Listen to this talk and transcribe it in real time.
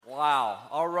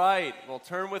right, well,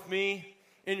 turn with me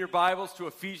in your Bibles to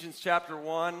Ephesians chapter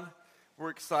 1. We're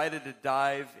excited to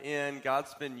dive in.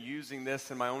 God's been using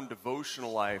this in my own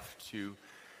devotional life to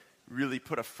really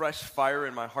put a fresh fire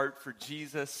in my heart for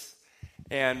Jesus.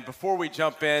 And before we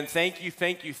jump in, thank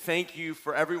you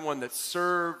for everyone that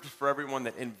served, for everyone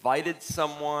that invited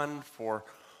someone, for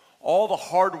all the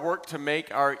hard work to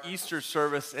make our Easter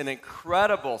service an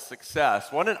incredible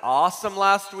success. Wasn't it awesome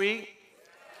last week?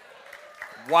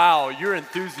 Wow, you're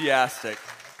enthusiastic.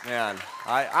 Man,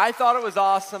 I thought it was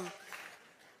awesome.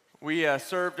 We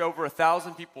served over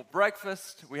 1,000 people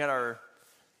breakfast. We had our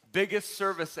biggest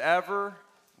service ever,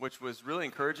 which was really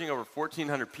encouraging. Over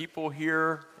 1,400 people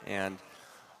here, and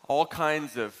all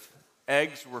kinds of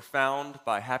eggs were found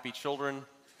by happy children.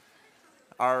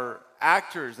 Our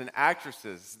actors and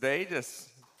actresses, they just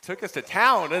took us to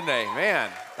town, didn't they? Man,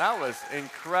 that was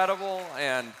incredible,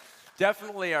 and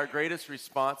definitely our greatest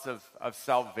response of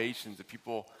salvation, to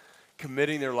people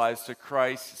committing their lives to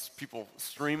Christ, people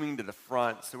streaming to the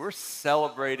front. So we're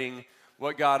celebrating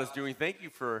what God is doing. Thank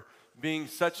you for being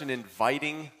such an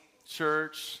inviting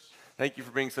church. Thank you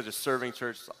for being such a serving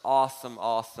church. It's awesome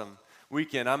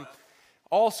weekend. I'm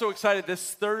also excited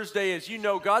this Thursday. As you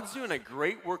know, God's doing a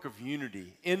great work of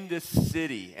unity in this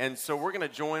city. And so we're going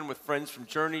to join with friends from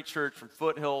Journey Church, from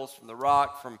Foothills, from The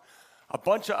Rock, from a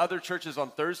bunch of other churches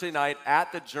on Thursday night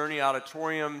at the Journey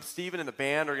Auditorium. Stephen and the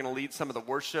band are going to lead some of the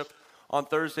worship on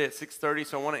Thursday at 6:30.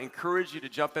 So I want to encourage you to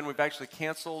jump in. We've actually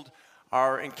canceled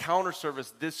our encounter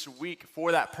service this week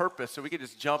for that purpose, so we can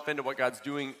just jump into what God's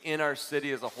doing in our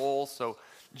city as a whole. So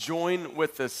join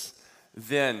with us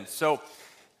then. So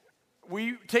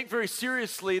we take very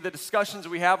seriously the discussions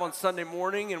we have on Sunday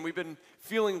morning, and we've been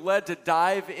feeling led to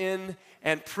dive in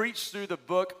and preach through the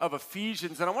book of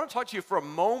Ephesians. And I want to talk to you for a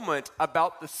moment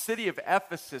about the city of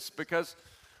Ephesus, because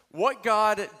what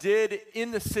God did in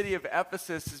the city of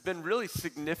Ephesus has been really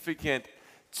significant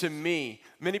to me.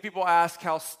 Many people ask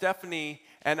how Stephanie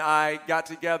and I got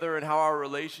together and how our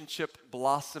relationship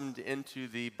blossomed into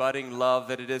the budding love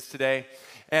that it is today.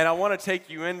 And I want to take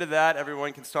you into that.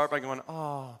 Everyone can start by going,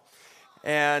 oh.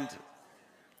 And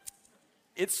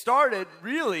it started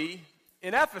really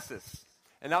in Ephesus.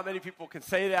 And not many people can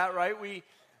say that, right?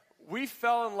 We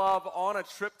fell in love on a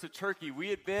trip to Turkey. We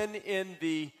had been in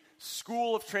the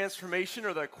School of Transformation,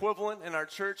 or the equivalent in our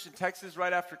church in Texas,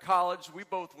 right after college. We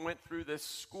both went through this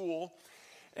school,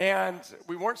 and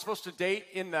we weren't supposed to date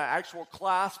in the actual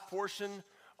class portion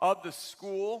of the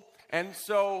school. And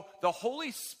so the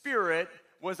Holy Spirit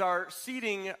was our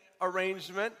seating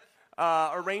arranger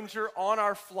on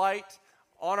our flight,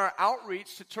 on our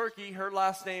outreach to Turkey. Her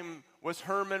last name was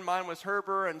Herman, mine was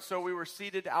Herber, and so we were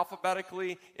seated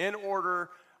alphabetically in order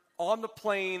on the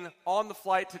plane, on the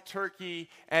flight to Turkey,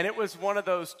 and it was one of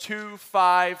those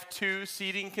 2-5-2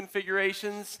 seating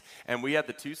configurations, and we had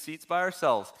the 2 seats by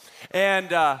ourselves.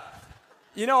 And,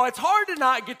 it's hard to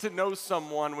not get to know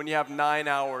someone when you have 9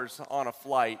 hours on a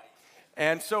flight.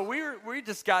 And so we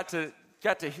just got to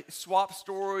swap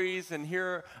stories and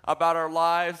hear about our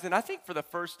lives, and I think for the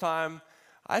first time,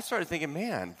 I started thinking,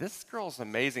 man, this girl's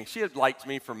amazing. She had liked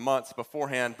me for months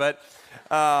beforehand, but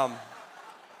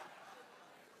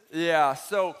yeah,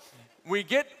 so we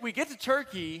get to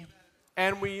Turkey,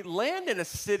 and we land in a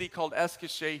city called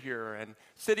Eskişehir, and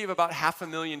a city of about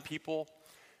 500,000 people.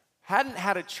 Hadn't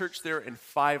had a church there in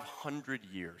 500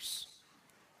 years.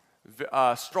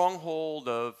 Stronghold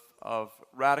of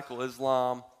radical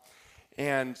Islam,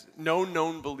 and no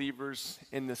known believers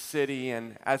in the city.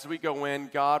 And as we go in,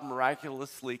 God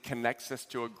miraculously connects us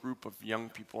to a group of young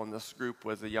people, and this group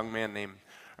was a young man named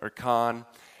Erkan,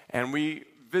 and we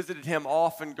visited him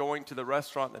often, going to the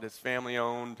restaurant that his family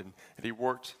owned and that he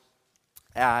worked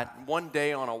at. One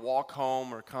day on a walk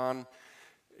home, Erkan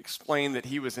explained that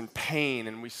he was in pain,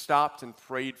 and we stopped and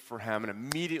prayed for him, and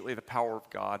immediately the power of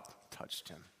God touched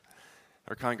him.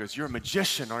 Erkan goes, "You're a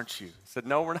magician, aren't you?" I said,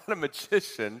 "No, we're not a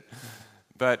magician,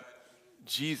 but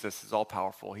Jesus is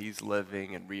all-powerful. He's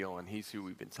living and real, and he's who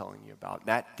we've been telling you about."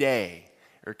 That day,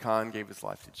 Erkan gave his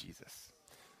life to Jesus.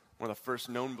 One of the first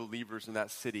known believers in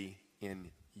that city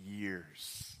in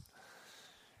years.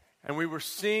 And we were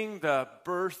seeing the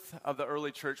birth of the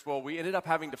early church. Well, we ended up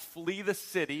having to flee the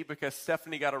city because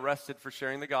Stephanie got arrested for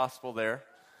sharing the gospel there.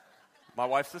 My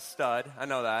wife's a stud. I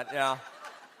know that. Yeah.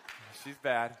 She's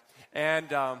bad.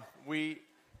 And we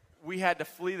had to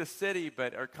flee the city,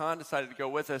 but Erkan decided to go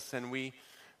with us, and we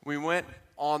went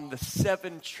on the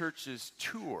 7 churches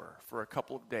tour for a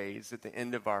couple of days at the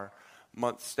end of our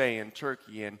month stay in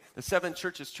Turkey. And the 7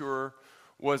 churches tour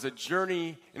was a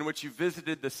journey in which you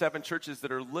visited the 7 churches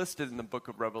that are listed in the book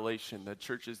of Revelation, the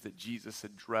churches that Jesus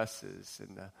addresses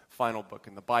in the final book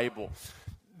in the Bible.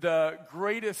 the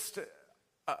greatest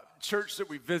church that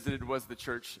we visited was the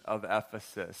church of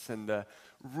Ephesus, and the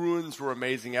ruins were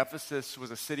amazing. Ephesus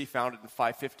was a city founded in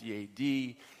 550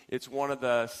 A.D. It's one of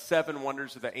the 7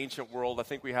 wonders of the ancient world. I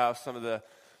think we have some of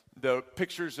the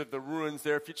pictures of the ruins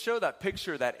there. If you'd show that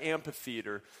picture, that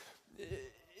amphitheater,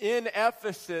 in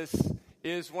Ephesus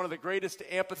is one of the greatest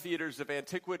amphitheaters of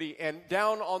antiquity, and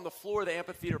down on the floor of the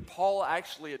amphitheater, Paul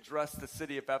actually addressed the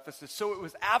city of Ephesus. So it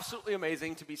was absolutely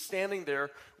amazing to be standing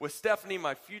there with Stephanie,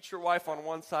 my future wife, on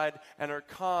one side, and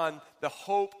Erkan, the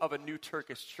hope of a new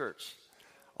Turkish church,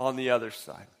 on the other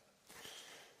side.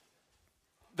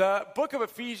 The book of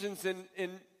Ephesians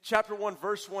in chapter 1,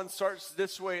 verse 1 starts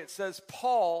this way. It says,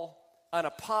 Paul, an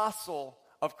apostle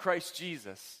of Christ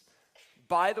Jesus,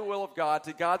 by the will of God,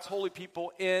 to God's holy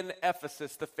people in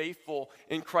Ephesus, the faithful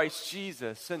in Christ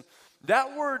Jesus. And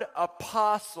that word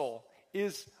apostle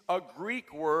is a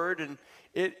Greek word, and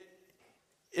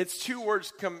it's 2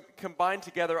 words combined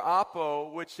together,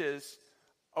 apo, which is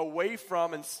away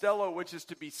from, and stello, which is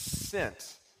to be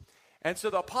sent. And so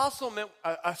the apostle meant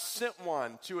a sent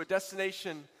one to a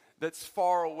destination that's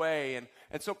far away.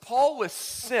 And so Paul was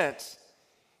sent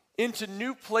into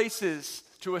new places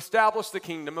to establish the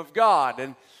kingdom of God.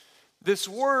 And this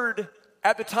word,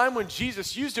 at the time when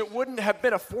Jesus used it, wouldn't have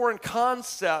been a foreign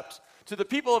concept to the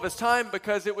people of his time,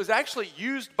 because it was actually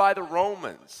used by the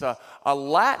Romans, a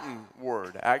Latin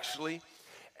word, actually.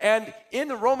 And in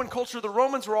the Roman culture, the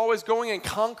Romans were always going and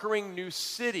conquering new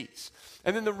cities.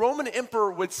 And then the Roman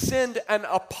emperor would send an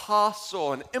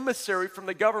apostle, an emissary from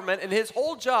the government, and his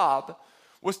whole job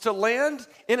was to land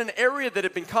in an area that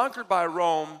had been conquered by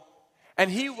Rome, and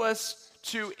he was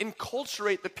to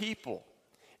enculturate the people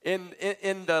in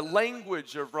the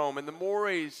language of Rome, in the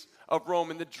mores of Rome,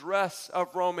 in the dress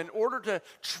of Rome, in order to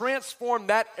transform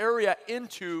that area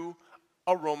into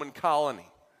a Roman colony.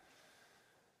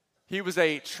 He was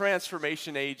a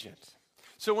transformation agent.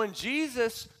 So when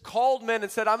Jesus called men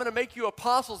and said, I'm going to make you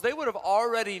apostles, they would have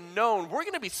already known we're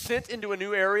going to be sent into a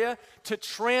new area to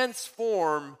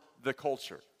transform the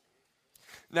culture.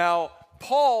 Now,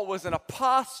 Paul was an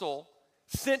apostle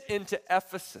sent into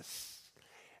Ephesus.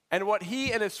 And what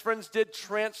he and his friends did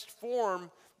transformed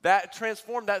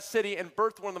that city and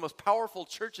birthed one of the most powerful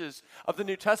churches of the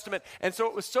New Testament. And so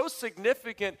it was so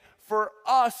significant for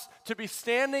us to be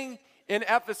standing in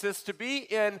Ephesus, to be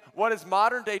in what is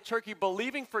modern day Turkey,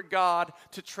 believing for God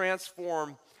to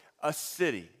transform a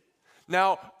city.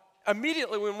 Now,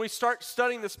 immediately when we start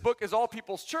studying this book as All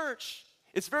People's Church,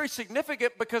 it's very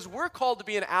significant because we're called to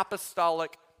be an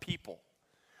apostolic people.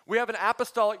 We have an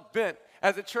apostolic bent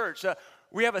as a church.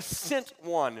 We have a sent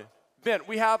one bent.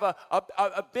 We have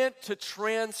a bent to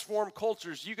transform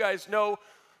cultures. You guys know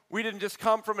we didn't just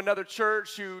come from another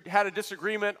church who had a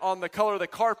disagreement on the color of the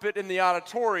carpet in the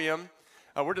auditorium.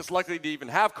 We're just lucky to even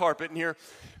have carpet in here.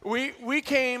 We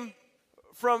came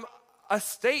from a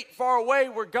state far away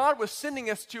where God was sending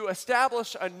us to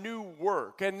establish a new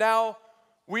work. And now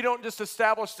we don't just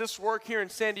establish this work here in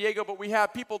San Diego, but we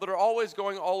have people that are always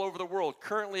going all over the world.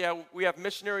 Currently, we have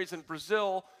missionaries in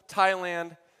Brazil,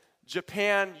 Thailand,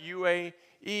 Japan,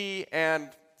 UAE, and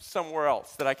somewhere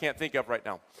else that I can't think of right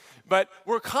now. But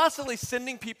we're constantly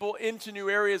sending people into new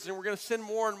areas, and we're going to send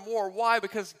more and more. Why?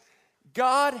 Because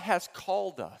God has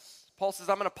called us. Paul says,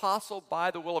 I'm an apostle by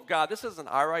the will of God. This isn't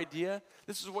our idea.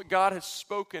 This is what God has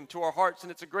spoken to our hearts,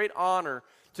 and it's a great honor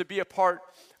to be a part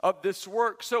of this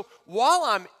work. So while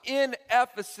I'm in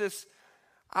Ephesus,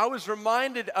 I was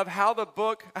reminded of how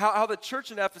the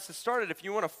church in Ephesus started. If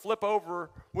you want to flip over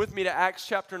with me to Acts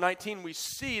chapter 19, we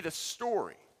see the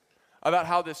story about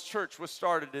how this church was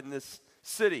started in this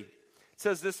city. It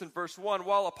says this in verse 1,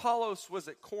 while Apollos was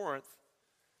at Corinth,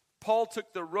 Paul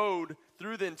took the road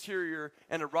through the interior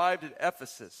and arrived at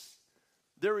Ephesus.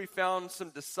 There he found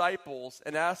some disciples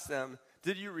and asked them,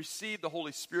 did you receive the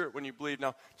Holy Spirit when you believed?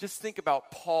 Now, just think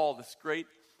about Paul, this great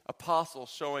apostle,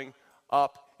 showing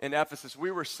up in Ephesus.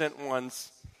 We were sent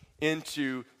ones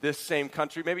into this same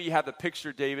country. Maybe you have the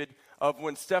picture, David, of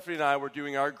when Stephanie and I were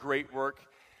doing our great work.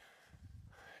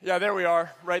 Yeah, there we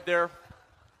are, right there.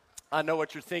 I know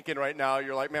what you're thinking right now.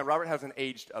 You're like, man, Robert hasn't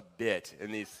aged a bit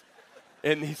in these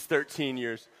 13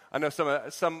 years. I know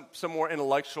some more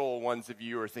intellectual ones of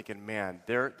you are thinking, man,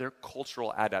 their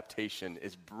cultural adaptation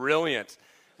is brilliant.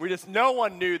 No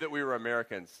one knew that we were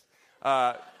Americans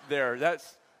there.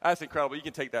 That's incredible. You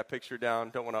can take that picture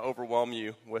down. Don't want to overwhelm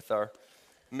you with our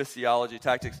missiology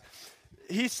tactics.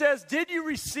 He says, did you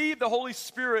receive the Holy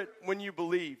Spirit when you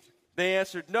believed? They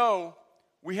answered, no,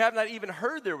 we have not even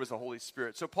heard there was a Holy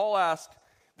Spirit. So Paul asked,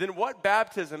 then what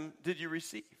baptism did you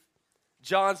receive?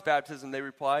 John's baptism, they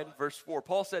replied. Verse 4,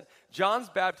 Paul said, John's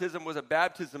baptism was a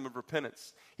baptism of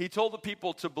repentance. He told the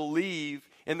people to believe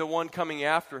in the one coming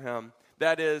after him,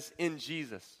 that is, in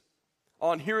Jesus.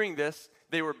 On hearing this,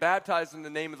 they were baptized in the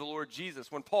name of the Lord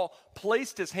Jesus. When Paul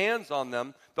placed his hands on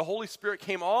them, the Holy Spirit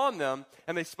came on them,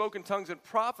 and they spoke in tongues and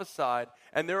prophesied,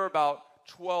 and there were about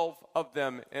 12 of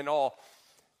them in all.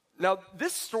 Now,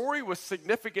 this story was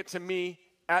significant to me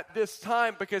at this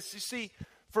time because, you see,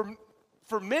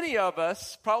 for many of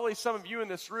us, probably some of you in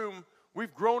this room,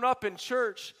 we've grown up in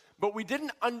church, but we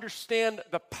didn't understand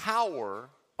the power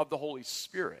of the Holy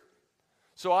Spirit.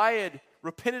 So I had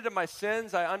repented of my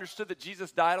sins. I understood that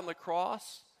Jesus died on the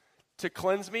cross to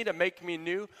cleanse me, to make me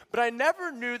new. But I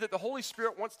never knew that the Holy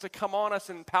Spirit wants to come on us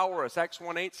and empower us. Acts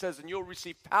 1:8 says, and you'll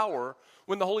receive power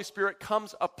when the Holy Spirit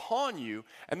comes upon you,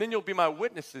 and then you'll be my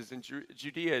witnesses in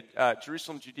Judea,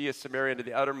 Jerusalem, Judea, Samaria, and to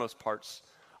the uttermost parts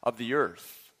of the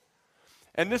earth.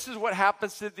 And this is what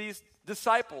happens to these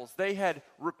disciples. They had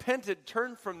repented,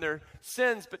 turned from their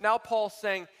sins, but now Paul's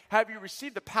saying, have you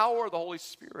received the power of the Holy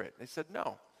Spirit? They said,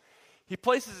 no. He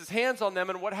places his hands on them,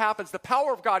 and what happens? The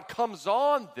power of God comes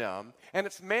on them, and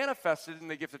it's manifested in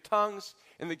the gift of tongues,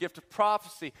 in the gift of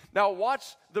prophecy. Now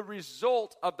watch the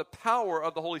result of the power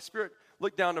of the Holy Spirit.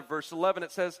 Look down to verse 11.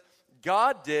 It says,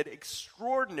 God did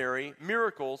extraordinary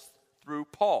miracles through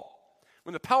Paul.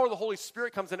 When the power of the Holy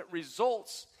Spirit comes in, it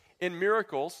results in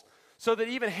miracles, so that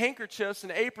even handkerchiefs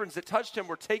and aprons that touched him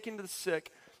were taken to the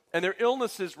sick, and their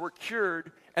illnesses were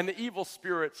cured, and the evil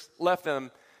spirits left them.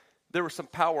 There was some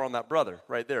power on that brother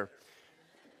right there.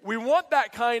 We want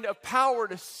that kind of power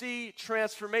to see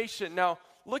transformation. Now,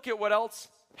 look at what else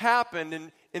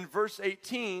happened. In verse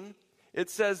 18, it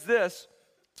says this,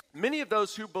 many of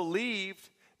those who believed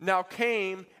now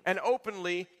came and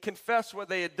openly confessed what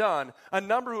they had done. A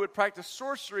number who had practiced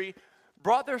sorcery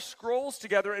brought their scrolls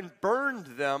together and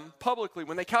burned them publicly.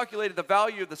 When they calculated the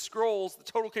value of the scrolls, the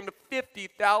total came to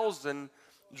 50,000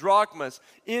 drachmas.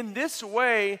 In this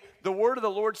way, the word of the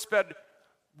Lord spread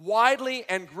widely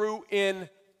and grew in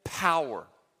power.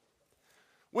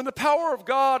 When the power of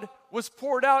God was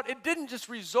poured out, it didn't just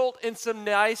result in some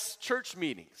nice church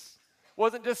meetings. It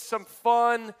wasn't just some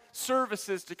fun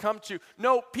services to come to.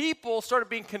 No, people started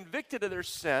being convicted of their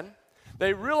sin.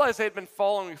 They realized they had been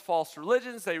following false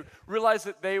religions. They realized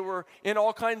that they were in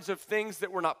all kinds of things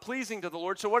that were not pleasing to the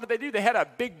Lord. So what did? They had a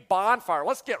big bonfire.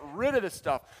 Let's get rid of this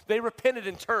stuff. They repented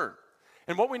and turned.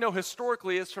 And what we know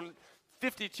historically is from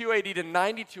 52 AD to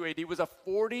 92 AD was a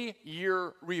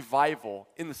 40-year revival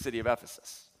in the city of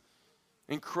Ephesus.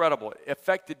 Incredible. It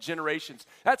affected generations.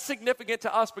 That's significant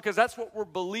to us because that's what we're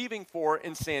believing for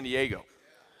in San Diego.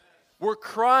 We're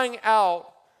crying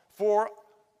out for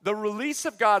the release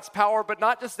of God's power, but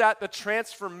not just that, the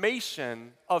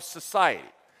transformation of society.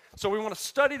 So we want to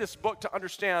study this book to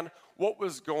understand what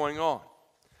was going on.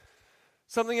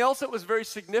 Something else that was very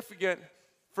significant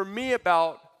for me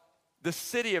about the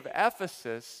city of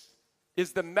Ephesus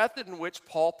is the method in which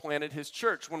Paul planted his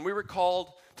church. When we were called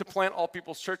to plant All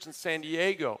People's Church in San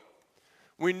Diego,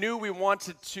 we knew we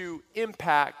wanted to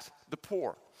impact the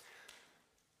poor.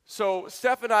 So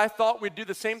Steph and I thought we'd do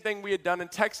the same thing we had done in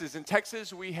Texas. In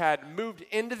Texas, we had moved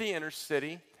into the inner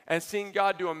city and seen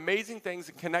God do amazing things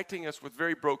in connecting us with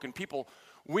very broken people.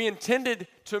 We intended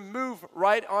to move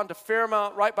right onto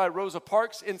Fairmount, right by Rosa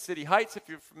Parks in City Heights, if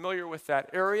you're familiar with that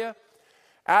area.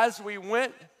 As we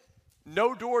went,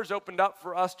 no doors opened up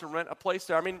for us to rent a place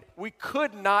there. I mean, we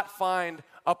could not find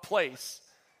a place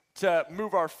to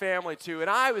move our family to. And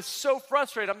I was so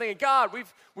frustrated. I'm thinking, God,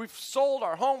 we've sold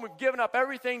our home. We've given up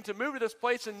everything to move to this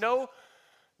place, and no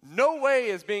way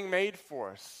is being made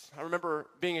for us. I remember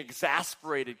being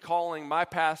exasperated, calling my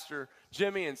pastor,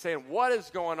 Jimmy, and saying, what is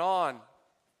going on?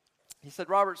 He said,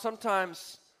 Robert,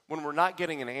 sometimes when we're not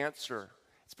getting an answer,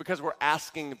 it's because we're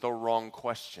asking the wrong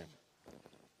question.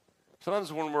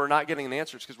 Sometimes when we're not getting an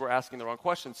answer, it's because we're asking the wrong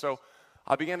question. So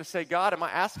I began to say, God, am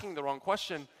I asking the wrong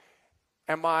question?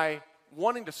 Am I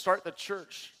wanting to start the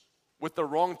church with the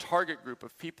wrong target group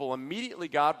of people? Immediately,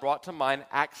 God brought to mind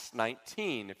Acts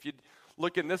 19. If you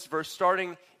look in this verse,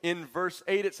 starting in verse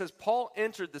 8, it says, Paul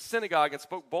entered the synagogue and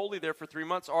spoke boldly there for 3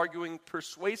 months, arguing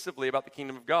persuasively about the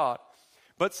kingdom of God.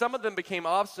 But some of them became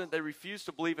obstinate. They refused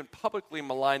to believe and publicly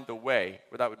maligned the way,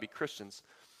 or that would be Christians.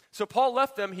 So Paul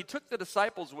left them. He took the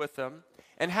disciples with him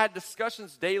and had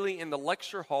discussions daily in the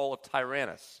lecture hall of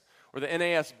Tyrannus, or the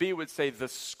NASB would say the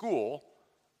school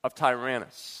of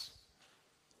Tyrannus.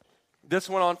 This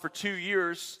went on for 2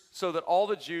 years so that all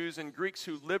the Jews and Greeks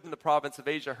who lived in the province of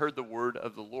Asia heard the word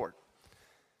of the Lord.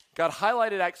 God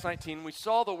highlighted Acts 19. We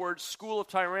saw the word school of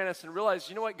Tyrannus and realized,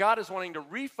 you know what? God is wanting to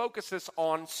refocus this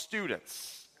on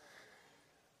students.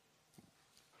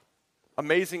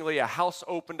 Amazingly, a house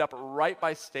opened up right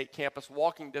by State Campus,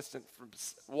 walking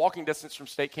distance from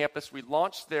State Campus. We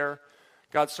launched there.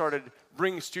 God started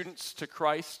bringing students to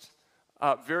Christ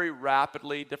very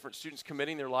rapidly, different students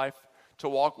committing their life to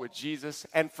walk with Jesus.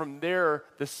 And from there,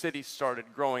 the city started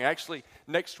growing. Actually,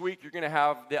 next week, you're going to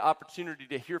have the opportunity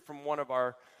to hear from one of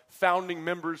our founding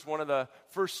members, one of the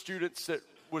first students that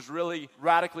was really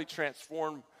radically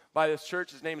transformed by this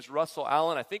church. His name is Russell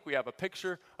Allen. I think we have a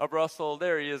picture of Russell.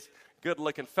 There he is,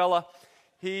 good-looking fella.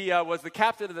 He was the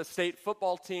captain of the state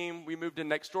football team. We moved in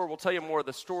next door. We'll tell you more of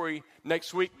the story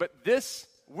next week. But this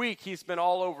week, he's been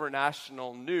all over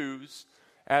national news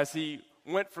as he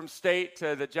went from state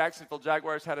to the Jacksonville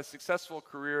Jaguars, had a successful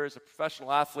career as a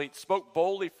professional athlete, spoke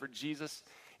boldly for Jesus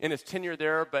in his tenure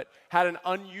there, but had an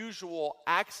unusual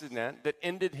accident that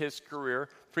ended his career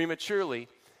prematurely.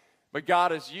 But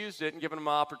God has used it and given him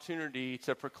an opportunity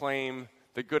to proclaim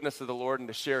the goodness of the Lord and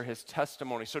to share his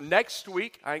testimony. So next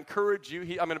week, I encourage you,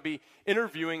 I'm going to be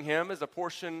interviewing him as a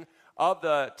portion of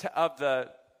the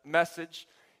message.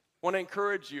 I want to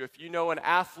encourage you, if you know an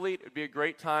athlete, it would be a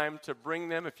great time to bring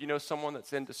them. If you know someone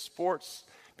that's into sports,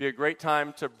 it would be a great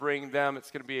time to bring them.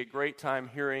 It's going to be a great time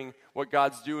hearing what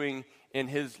God's doing in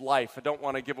his life. I don't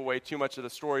want to give away too much of the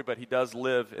story, but he does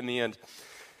live in the end.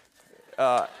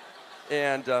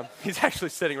 And he's actually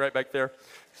sitting right back there.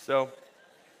 So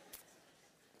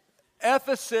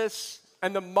Ephesus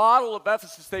and the model of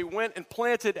Ephesus, they went and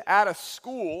planted at a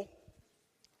school,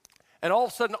 and all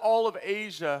of a sudden all of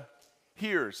Asia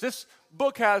hears. This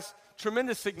book has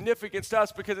tremendous significance to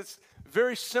us because it's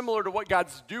very similar to what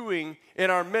God's doing in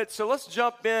our midst. So let's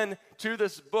jump in to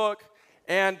this book,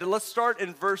 and let's start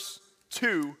in verse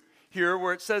 2 here,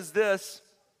 where it says this: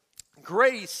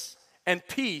 grace and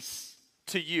peace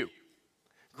to you.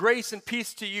 Grace and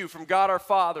peace to you from God our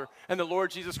Father and the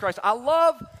Lord Jesus Christ. I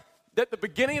love that the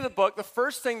beginning of the book, the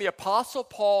first thing the Apostle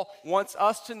Paul wants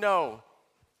us to know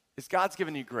is God's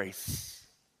given you grace.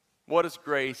 What is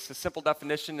grace? A simple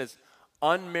definition is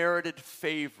unmerited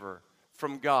favor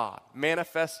from God,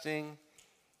 manifesting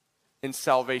in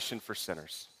salvation for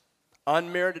sinners.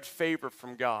 Unmerited favor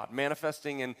from God,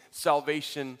 manifesting in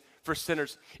salvation for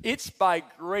sinners. It's by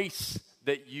grace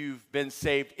that you've been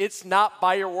saved. It's not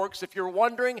by your works. If you're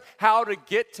wondering how to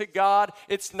get to God,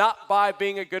 it's not by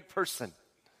being a good person.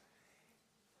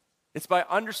 It's by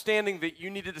understanding that you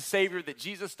needed a Savior, that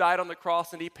Jesus died on the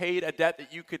cross and he paid a debt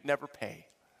that you could never pay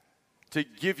to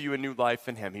give you a new life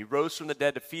in him. He rose from the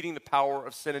dead, defeating the power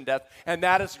of sin and death, and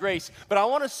that is grace. But I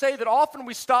want to say that often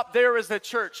we stop there as a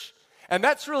church, and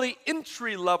that's really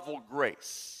entry-level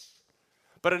grace.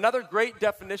 But another great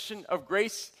definition of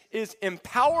grace is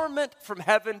empowerment from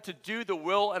heaven to do the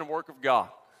will and work of God.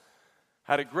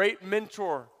 I had a great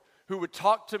mentor who would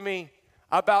talk to me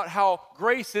about how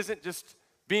grace isn't just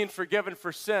being forgiven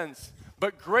for sins,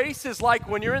 but grace is like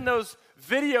when you're in those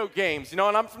video games, and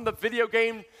I'm from the video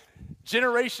game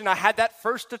generation. I had that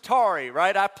first Atari,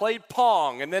 right? I played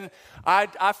Pong, and then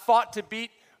I fought to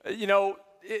beat,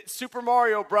 Super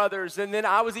Mario Brothers, and then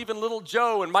I was even Little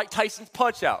Joe and Mike Tyson's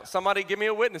Punch-Out. Somebody give me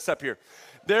a witness up here.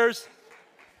 There's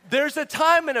a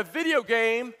time in a video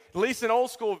game, at least in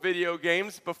old school video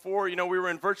games, before, we were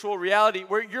in virtual reality,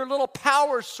 where your little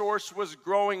power source was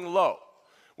growing low,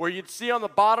 where you'd see on the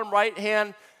bottom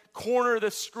right-hand corner of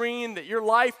the screen that your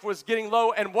life was getting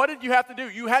low. And what did you have to do?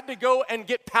 You had to go and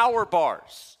get power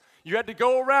bars. You had to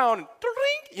go around and,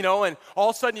 and all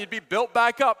of a sudden you'd be built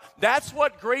back up. That's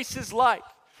what grace is like.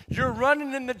 You're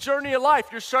running in the journey of life.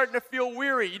 You're starting to feel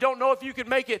weary. You don't know if you can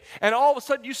make it. And all of a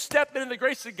sudden you step into the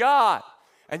grace of God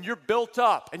and you're built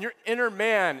up and your inner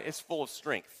man is full of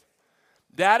strength.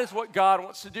 That is what God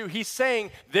wants to do. He's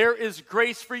saying there is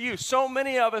grace for you. So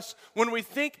many of us, when we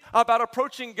think about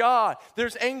approaching God,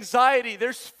 there's anxiety,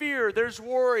 there's fear, there's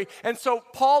worry. And so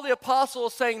Paul the Apostle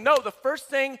is saying, no, the first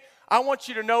thing I want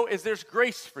you to know is there's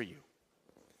grace for you.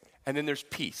 And then there's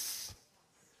peace.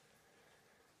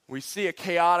 We see a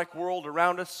chaotic world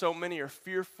around us. So many are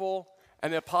fearful.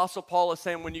 And the Apostle Paul is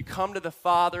saying, when you come to the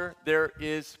Father, there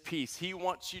is peace. He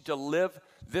wants you to live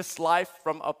this life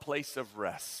from a place of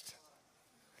rest.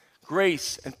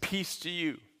 Grace and peace to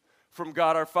you from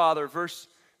God our Father. Verse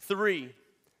 3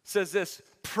 says this: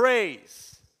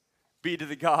 praise be to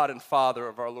the God and Father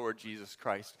of our Lord Jesus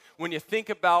Christ. When you think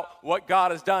about what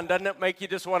God has done, doesn't it make you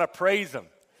just want to praise him?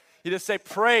 You just say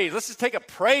praise. Let's just take a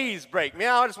praise break.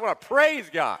 Man, I just want to praise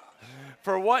God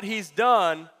for what he's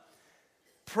done.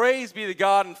 Praise be the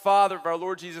God and Father of our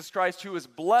Lord Jesus Christ, who has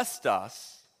blessed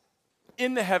us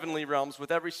in the heavenly realms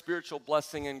with every spiritual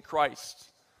blessing in Christ.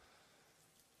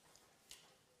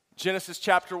 Genesis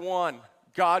chapter 1,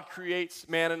 God creates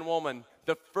man and woman.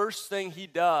 The first thing he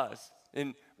does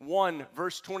in 1,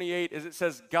 verse 28, is it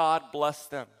says, God bless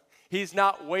them. He's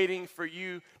not waiting for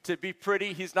you to be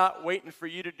pretty. He's not waiting for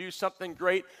you to do something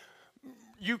great.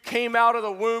 You came out of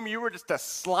the womb, you were just a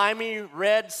slimy,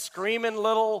 red, screaming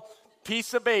little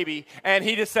piece of baby, and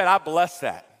he just said, I bless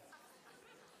that.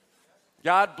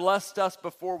 God blessed us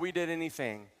before we did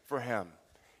anything for him.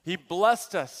 He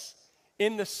blessed us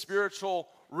in the spiritual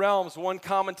realms. One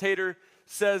commentator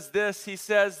says this. He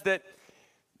says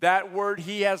that word,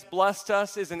 he has blessed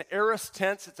us, is an aorist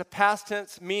tense. It's a past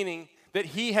tense, meaning that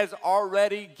he has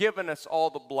already given us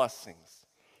all the blessings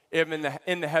in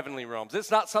the heavenly realms.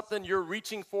 It's not something you're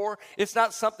reaching for. It's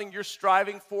not something you're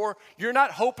striving for. You're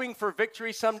not hoping for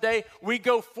victory someday. We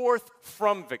go forth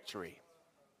from victory.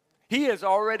 He has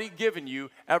already given you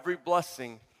every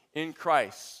blessing in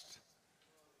Christ.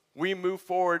 We move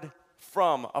forward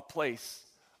from a place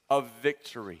of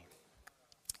victory.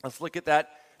 Let's look at that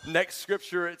next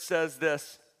scripture. It says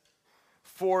this,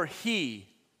 for he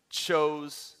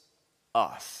chose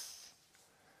us.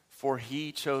 For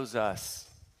he chose us.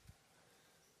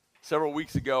 Several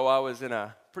weeks ago, I was in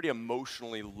a pretty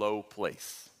emotionally low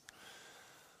place.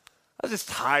 I was just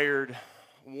tired,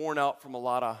 worn out from a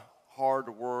lot of hard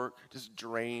work, just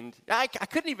drained. I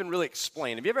couldn't even really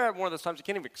explain. Have you ever had one of those times you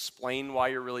can't even explain why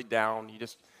you're really down? You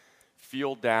just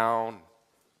feel down.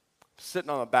 Sitting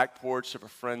on the back porch of a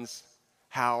friend's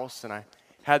house, and I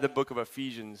had the book of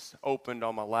Ephesians opened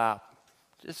on my lap,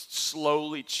 just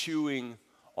slowly chewing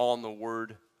on the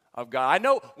word of God. I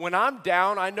know when I'm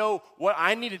down, I know what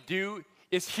I need to do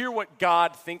is hear what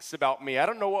God thinks about me. I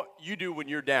don't know what you do when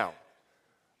you're down.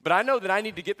 But I know that I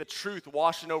need to get the truth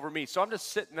washing over me. So I'm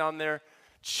just sitting on there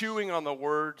chewing on the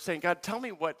word, saying, God, tell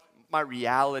me what my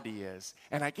reality is.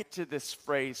 And I get to this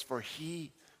phrase, for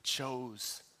he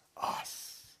chose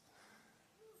us.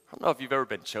 I don't know if you've ever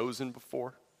been chosen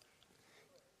before.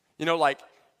 You know, like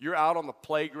you're out on the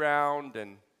playground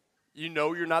and you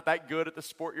know you're not that good at the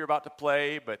sport you're about to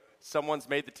play, but someone's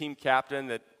made the team captain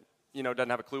that, you know,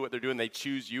 doesn't have a clue what they're doing. They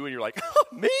choose you and you're like, oh,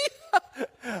 me?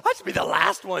 I should be the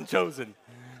last one chosen.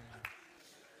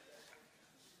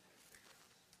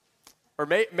 Or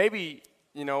maybe,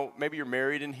 you know, maybe you're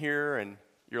married in here and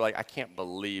you're like, I can't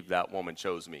believe that woman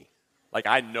chose me. Like,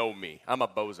 I know me. I'm a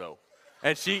bozo.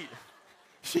 And she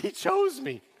chose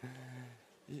me.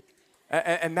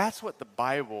 And that's what the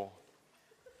Bible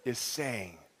is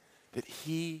saying, that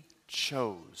he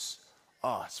chose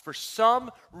us. For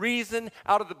some reason,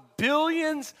 out of the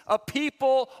billions of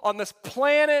people on this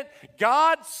planet,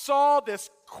 God saw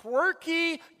this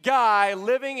quirky guy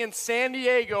living in San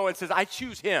Diego and says, I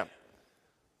choose him.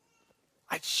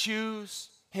 I choose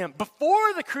him.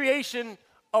 Before the creation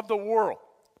of the world,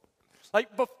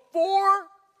 like before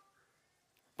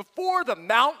the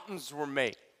mountains were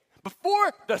made,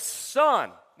 before the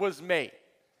sun was made,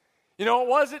 you know, it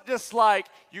wasn't just like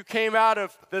you came out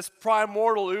of this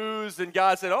primordial ooze and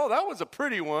God said, oh, that was a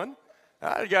pretty one.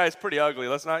 That guy's pretty ugly.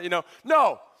 Let's not, you know.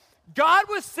 No, God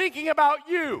was thinking about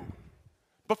you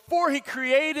before he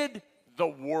created the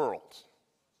world.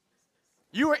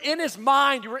 You were in his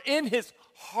mind. You were in his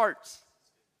heart.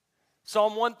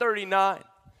 Psalm 139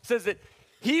 says that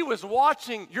he was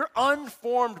watching your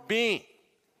unformed being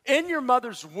in your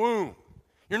mother's womb.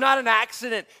 You're not an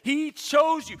accident. He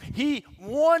chose you. He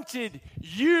wanted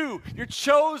you. You're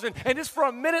chosen. And just for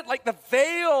a minute, like the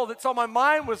veil that's on my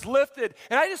mind was lifted.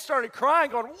 And I just started crying,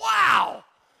 going, wow,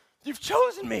 you've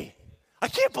chosen me. I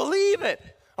can't believe it.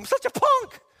 I'm such a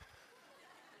punk.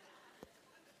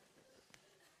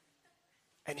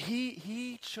 And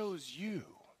he chose you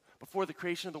before the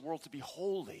creation of the world to be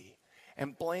holy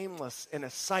and blameless in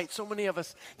his sight. So many of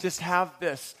us just have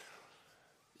this,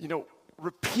 you know,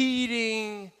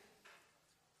 repeating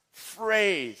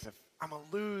phrase of, I'm a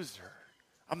loser,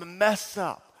 I'm a mess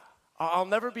up, I'll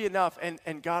never be enough.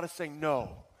 And God is saying, no,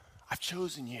 I've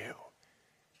chosen you.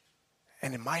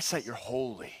 And in my sight, you're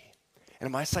holy. And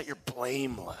in my sight, you're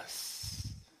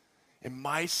blameless. In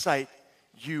my sight,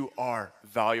 you are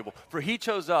valuable. For he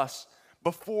chose us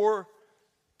before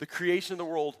the creation of the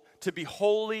world to be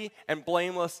holy and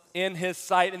blameless in his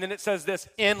sight. And then it says this,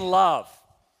 in love.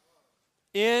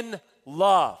 In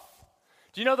love.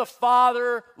 Do you know the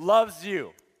Father loves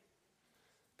you?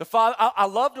 The Father, I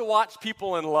love to watch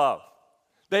people in love.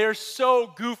 They are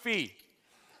so goofy.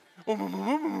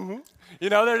 You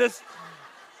know, they're just,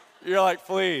 you're like,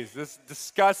 please, this is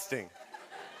disgusting.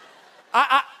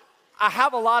 I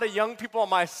have a lot of young people on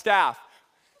my staff.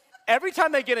 Every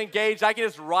time they get engaged, I can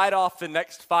just write off the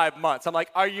next 5 months. I'm like,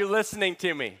 are you listening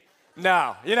to me?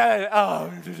 No. You know,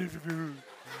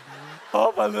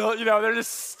 oh, my little, you know, they're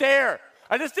just stare.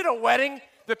 I just did a wedding.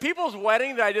 The people's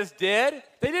wedding that I just did,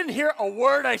 they didn't hear a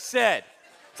word I said.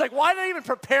 It's like, why did they even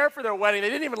prepare for their wedding? They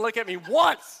didn't even look at me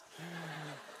once.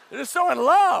 They're just so in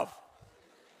love.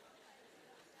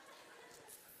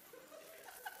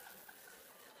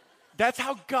 That's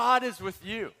how God is with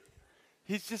you.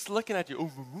 He's just looking at you.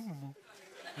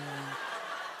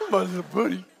 My little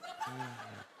buddy.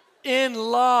 In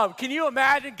love. Can you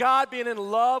imagine God being in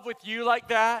love with you like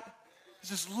that? He's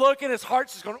just looking, his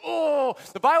heart's just going, oh.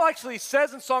 The Bible actually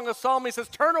says in Song of Solomon, he says,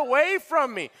 turn away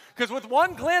from me, because with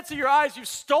one glance of your eyes, you've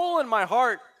stolen my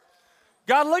heart.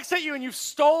 God looks at you and you've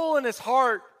stolen his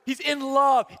heart. He's in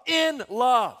love, in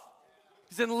love.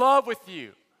 He's in love with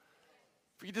you.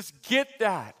 If you just get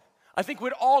that, I think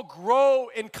we'd all grow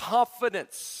in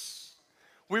confidence.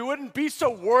 We wouldn't be so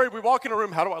worried. We walk in a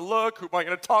room, how do I look? Who am I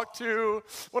going to talk to?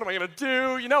 What am I going to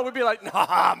do? You know, we'd be like, nah,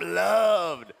 I'm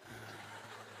loved.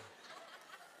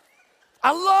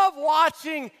 I love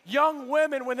watching young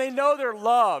women when they know they're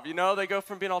loved. You know, they go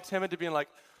from being all timid to being like,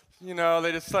 you know,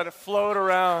 they just let it float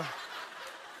around.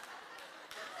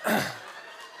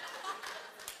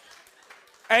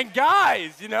 And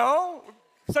guys, you know,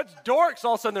 such dorks,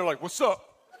 all of a sudden they're like, what's up?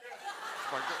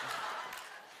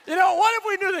 You know, what if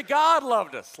we knew that God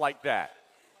loved us like that?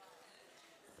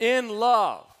 In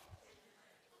love.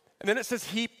 And then it says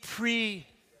he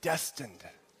predestined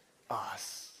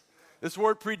us. This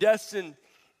word predestined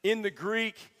in the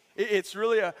Greek, it's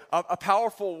really a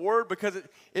powerful word because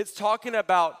it's talking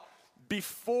about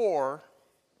before,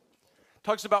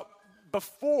 talks about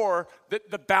before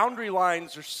the boundary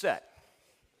lines are set.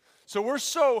 So we're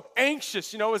so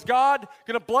anxious, you know, is God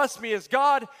going to bless me? Does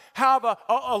God have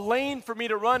a lane for me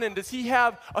to run in? Does he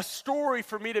have a story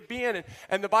for me to be in?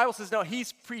 And the Bible says, no,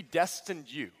 he's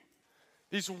predestined you.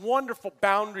 These wonderful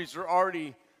boundaries are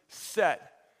already set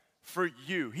for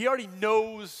you. He already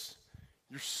knows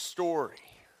your story.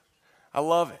 I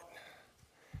love it.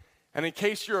 And in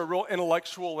case you're a real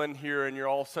intellectual in here and you're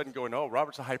all of a sudden going, oh,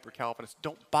 Robert's a hyper-Calvinist,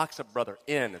 don't box a brother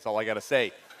in, is all I got to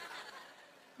say.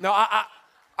 No,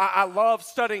 I love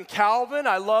studying Calvin.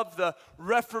 I love the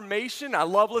Reformation. I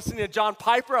love listening to John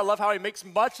Piper. I love how he makes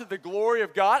much of the glory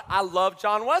of God. I love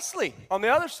John Wesley on the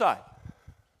other side.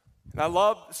 And I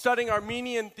love studying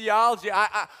Armenian theology.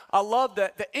 I love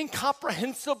the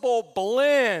incomprehensible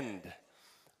blend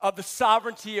of the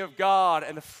sovereignty of God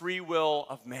and the free will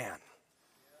of man.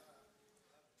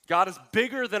 God is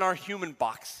bigger than our human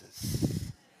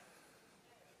boxes.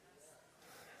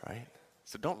 Right?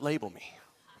 So don't label me.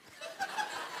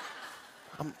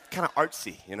 I'm kind of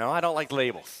artsy, you know? I don't like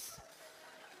labels.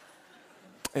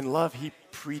 In love, he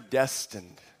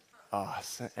predestined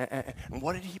us. And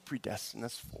what did he predestine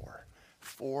us for?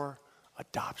 For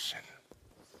adoption.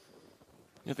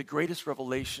 You know, the greatest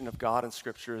revelation of God in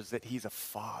Scripture is that he's a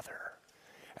father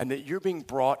and that you're being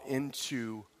brought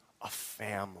into a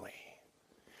family.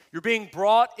 You're being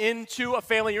brought into a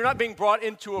family. You're not being brought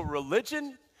into a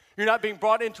religion. You're not being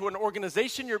brought into an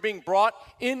organization. You're being brought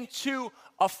into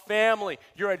a family.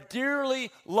 You're a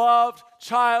dearly loved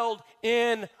child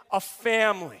in a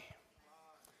family.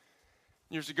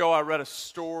 Years ago, I read a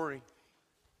story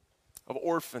of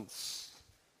orphans.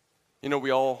 You know,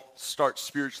 we all start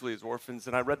spiritually as orphans,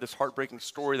 and I read this heartbreaking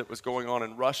story that was going on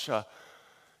in Russia.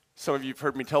 Some of you have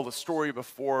heard me tell the story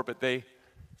before, but they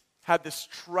had this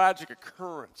tragic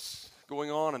occurrence going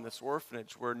on in this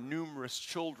orphanage where numerous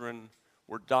children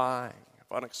were dying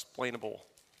of unexplainable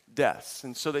deaths.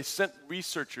 And so they sent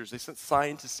researchers, they sent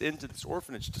scientists into this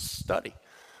orphanage to study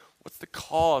what's the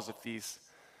cause of these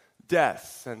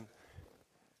deaths. And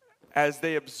as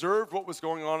they observed what was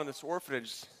going on in this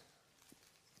orphanage,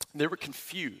 they were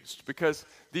confused because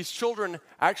these children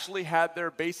actually had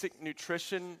their basic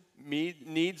nutrition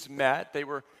needs met. They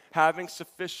were having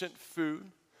sufficient food.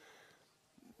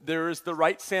 There is the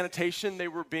right sanitation. They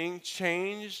were being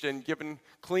changed and given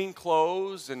clean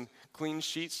clothes and clean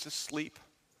sheets to sleep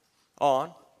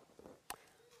on.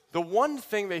 The one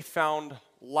thing they found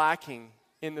lacking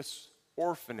in this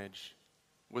orphanage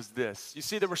was this. You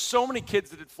see, there were so many kids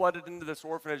that had flooded into this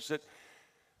orphanage that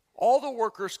all the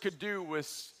workers could do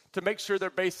was to make sure their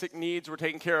basic needs were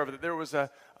taken care of, that there was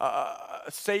a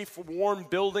safe, warm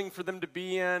building for them to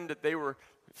be in, that they were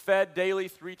fed daily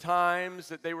 3 times,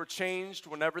 that they were changed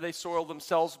whenever they soiled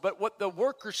themselves. But what the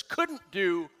workers couldn't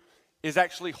do is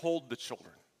actually hold the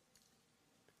children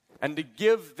and to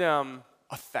give them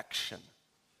affection.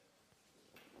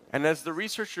 And as the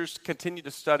researchers continued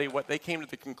to study, what they came to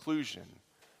the conclusion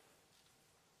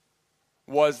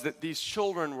was that these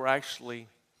children were actually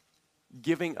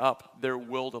giving up their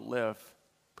will to live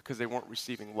because they weren't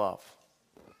receiving love.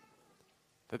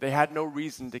 That they had no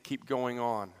reason to keep going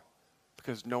on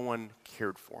because no one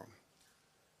cared for them.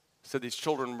 So these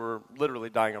children were literally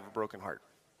dying of a broken heart.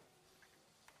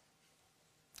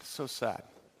 So sad.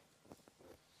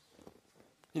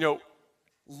 You know,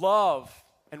 love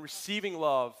and receiving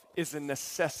love is a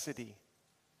necessity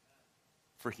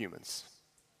for humans.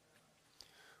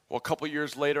 Well, a couple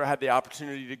years later, I had the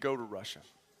opportunity to go to Russia.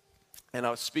 And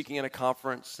I was speaking at a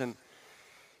conference in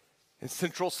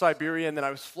central Siberia, and then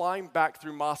I was flying back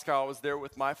through Moscow. I was there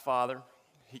with my father.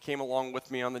 He came along with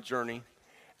me on the journey.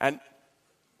 And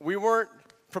we weren't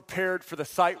prepared for the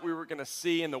sight we were going to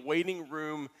see in the waiting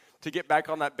room to get back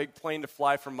on that big plane to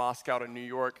fly from Moscow to New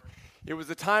York. It was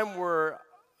a time where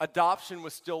adoption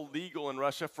was still legal in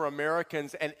Russia for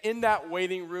Americans, and in that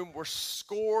waiting room were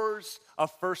scores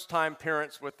of first-time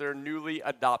parents with their newly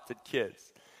adopted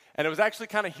kids. And it was actually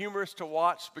kind of humorous to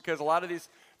watch because a lot of these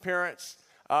parents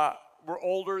were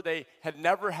older. They had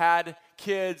never had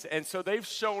kids, and so they've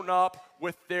shown up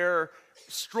with their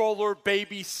stroller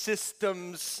baby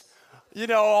systems, you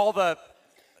know, all the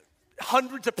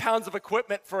hundreds of pounds of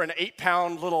equipment for an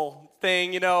 8-pound little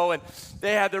thing, you know, and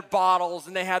they had their bottles,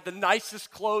 and they had the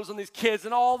nicest clothes on these kids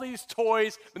and all these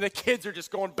toys, and the kids are just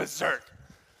going berserk.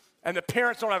 And the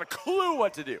parents don't have a clue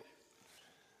what to do.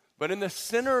 But in the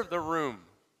center of the room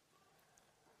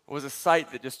was a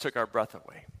sight that just took our breath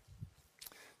away.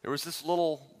 There was this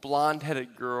little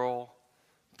blonde-headed girl,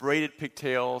 braided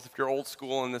pigtails. If you're old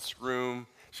school in this room,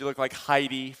 she looked like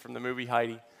Heidi from the movie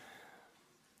Heidi.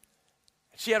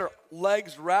 She had her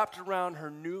legs wrapped around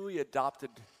her newly adopted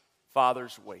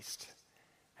father's waist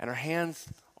and her hands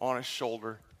on his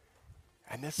shoulder.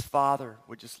 And this father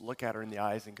would just look at her in the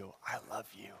eyes and go, "I love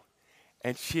you."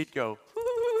 And she'd go,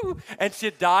 "Ooh," and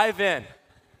she'd dive in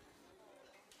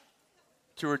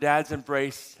to her dad's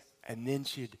embrace, and then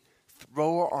she'd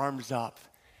throw her arms up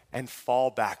and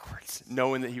fall backwards,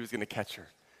 knowing that he was going to catch her.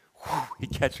 Whew,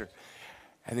 he'd catch her.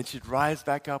 And then she'd rise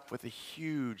back up with a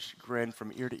huge grin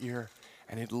from ear to ear,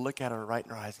 and he'd look at her right in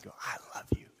her eyes and go, "I love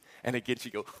you." And again,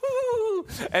 she'd go, "Whoo,"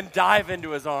 and dive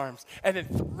into his arms, and then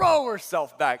throw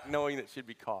herself back, knowing that she'd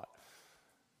be caught.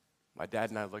 My dad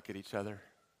and I look at each other,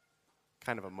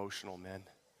 kind of emotional men.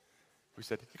 We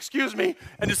said, "Excuse me,"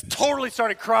 and just totally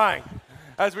started crying.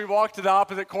 As we walked to the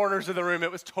opposite corners of the room,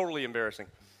 it was totally embarrassing.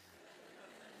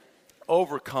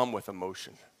 Overcome with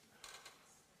emotion,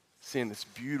 seeing this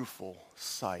beautiful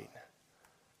sight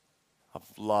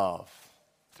of love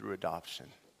through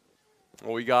adoption.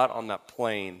 Well, we got on that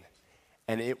plane,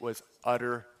 and it was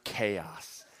utter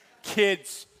chaos.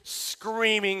 Kids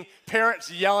screaming, parents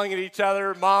yelling at each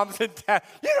other, moms and dads,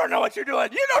 "You don't know what you're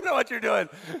doing. You don't know what you're doing."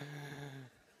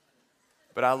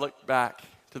 But I looked back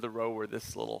to the row where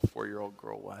this little 4-year-old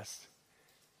girl was,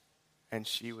 and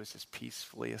she was just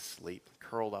peacefully asleep,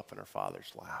 curled up in her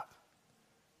father's lap.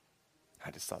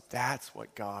 I just thought, that's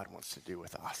what God wants to do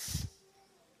with us.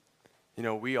 You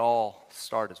know, we all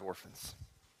start as orphans.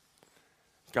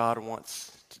 God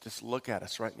wants to just look at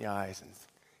us right in the eyes and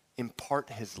impart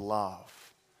his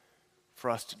love for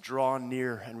us to draw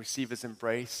near and receive his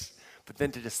embrace, but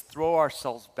then to just throw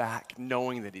ourselves back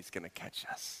knowing that he's going to catch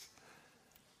us.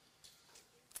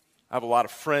 I have a lot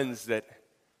of friends that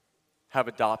have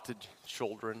adopted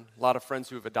children, a lot of friends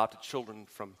who have adopted children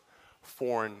from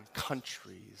foreign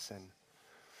countries. And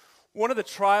one of the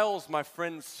trials my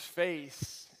friends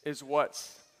face is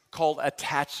what's called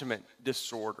attachment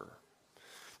disorder.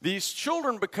 These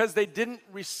children, because they didn't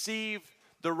receive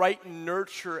the right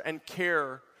nurture and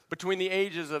care between the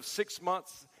ages of 6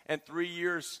 months and 3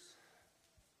 years,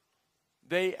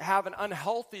 they have an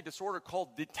unhealthy disorder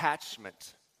called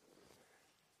detachment.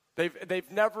 They've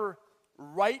never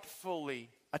rightfully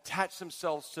attached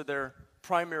themselves to their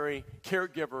primary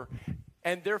caregiver,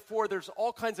 and therefore there's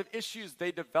all kinds of issues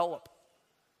they develop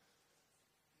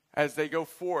as they go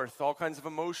forth, all kinds of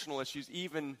emotional issues,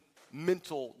 even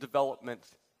mental development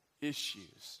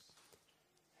issues.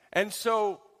 And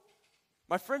so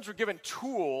my friends were given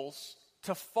tools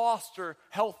to foster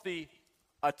healthy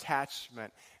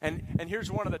attachment. And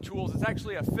here's one of the tools. It's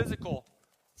actually a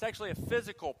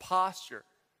physical posture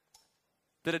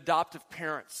that adoptive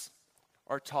parents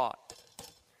are taught.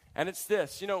 And it's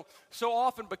this, you know, so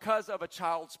often because of a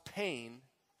child's pain,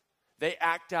 they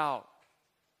act out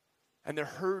and they're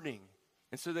hurting.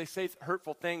 And so they say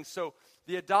hurtful things. So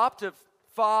the adoptive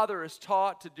father is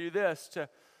taught to do this, to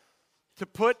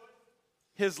put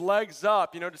his legs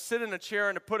up, you know, to sit in a chair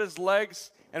and to put his legs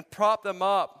and prop them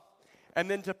up, and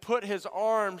then to put his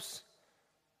arms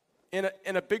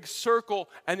in a big circle,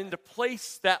 and then to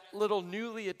place that little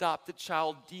newly adopted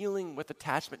child dealing with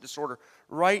attachment disorder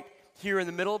right here in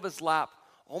the middle of his lap,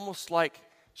 almost like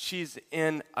she's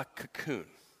in a cocoon.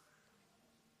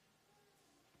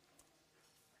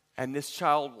 And this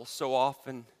child will so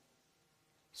often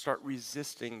start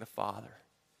resisting the father.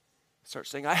 Start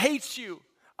saying, "I hate you.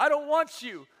 I don't want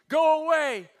you. Go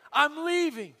away. I'm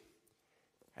leaving.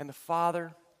 And the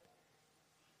father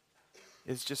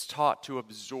is just taught to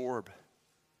absorb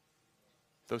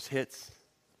those hits,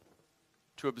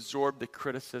 to absorb the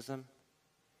criticism,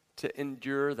 to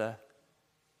endure the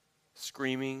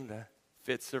screaming, the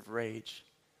fits of rage,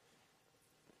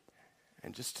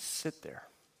 and just to sit there,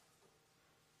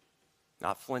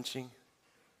 not flinching,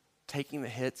 taking the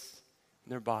hits in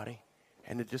their body,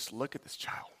 and to just look at this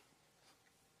child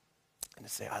and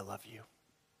to say, I love you.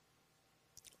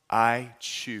 I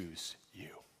choose you.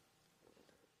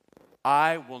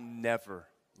 I will never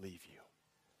leave you.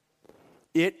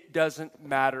 It doesn't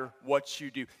matter what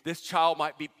you do. This child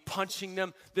might be punching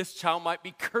them. This child might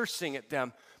be cursing at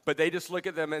them. But they just look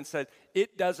at them and said,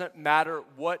 it doesn't matter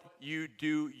what you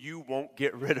do. You won't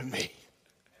get rid of me.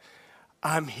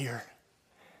 I'm here.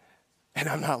 And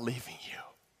I'm not leaving you.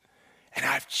 And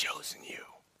I've chosen you.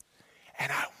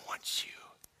 And I want you.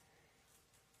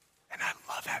 And I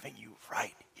love having you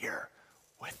right here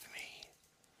with me.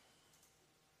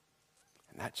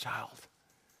 And that child,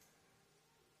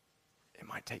 it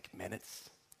might take minutes.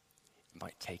 It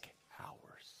might take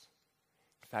hours.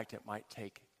 In fact, it might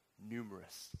take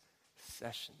numerous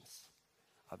sessions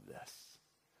of this.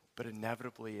 But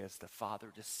inevitably, as the father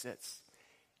just sits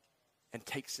and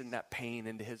takes in that pain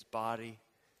into his body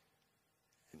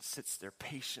and sits there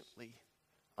patiently,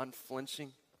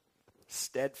 unflinching,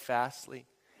 steadfastly,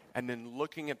 and then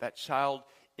looking at that child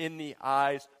in the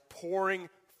eyes, pouring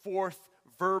forth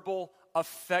verbal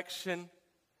affection,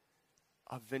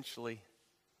 eventually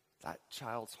that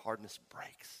child's hardness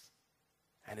breaks.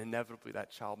 And inevitably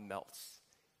that child melts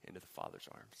into the father's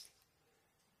arms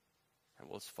and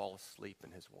will just fall asleep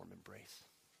in his warm embrace.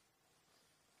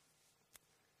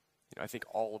 You know, I think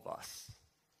all of us,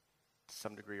 to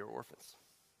some degree, are orphans.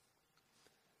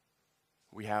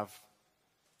 We have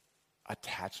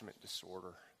attachment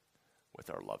disorder with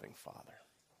our loving Father.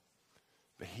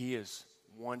 But he is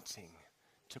wanting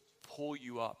to pull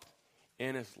you up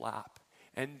in his lap.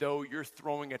 And though you're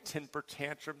throwing a temper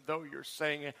tantrum, though you're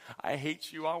saying, I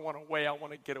hate you, I want away, I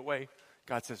want to get away,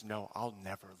 God says, no, I'll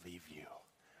never leave you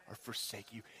or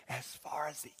forsake you. As far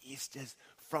as the east is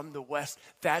from the west,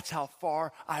 that's how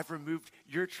far I've removed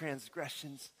your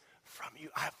transgressions from you.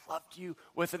 I've loved you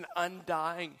with an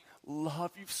undying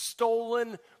love. You've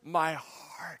stolen my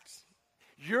heart.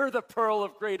 You're the pearl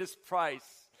of greatest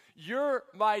price. You're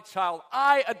my child.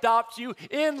 I adopt you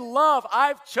in love.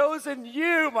 I've chosen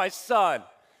you, my son.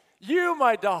 You,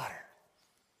 my daughter.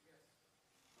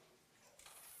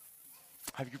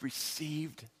 Have you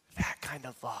received that kind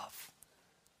of love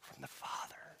from the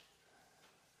Father?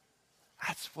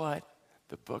 That's what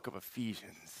the book of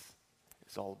Ephesians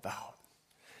is all about.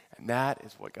 And that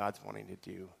is what God's wanting to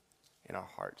do in our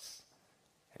hearts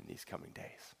in these coming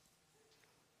days.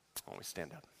 Why don't we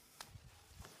stand up?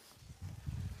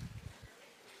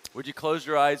 Would you close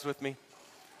your eyes with me?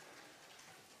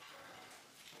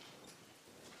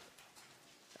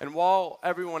 And while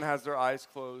everyone has their eyes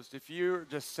closed, if you're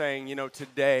just saying, you know,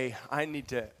 today I need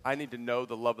to know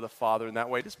the love of the Father in that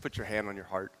way, just put your hand on your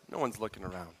heart. No one's looking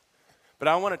around. But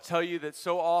I want to tell you that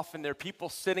so often there are people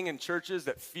sitting in churches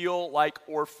that feel like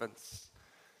orphans.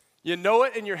 You know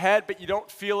it in your head, but you don't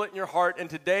feel it in your heart. And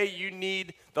today you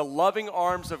need the loving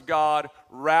arms of God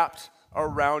wrapped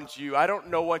around you. I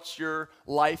don't know what your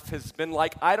life has been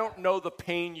like. I don't know the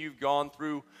pain you've gone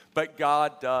through, but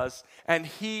God does. And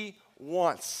he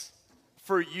wants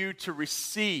for you to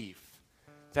receive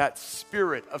that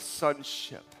spirit of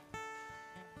sonship.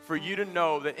 For you to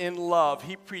know that in love,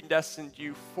 he predestined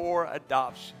you for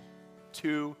adoption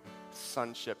to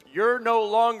sonship. You're no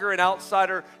longer an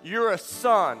outsider. You're a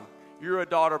son. You're a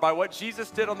daughter. By what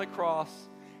Jesus did on the cross,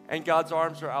 and God's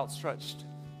arms are outstretched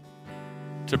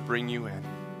to bring you in.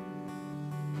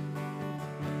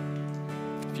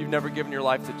 If you've never given your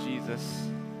life to Jesus,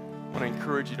 I want to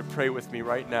encourage you to pray with me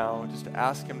right now, just to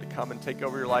ask him to come and take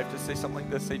over your life. Just say something like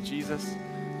this. Say, Jesus,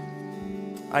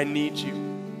 I need you.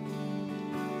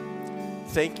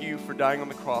 Thank you for dying on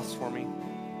the cross for me.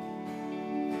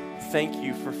 Thank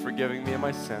you for forgiving me of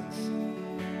my sins.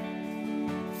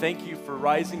 Thank you for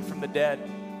rising from the dead.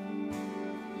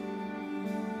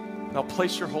 Now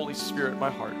place your Holy Spirit in my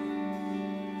heart.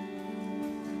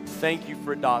 Thank you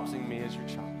for adopting me as your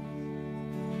child.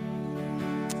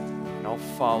 And I'll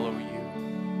follow you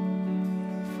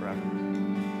forever.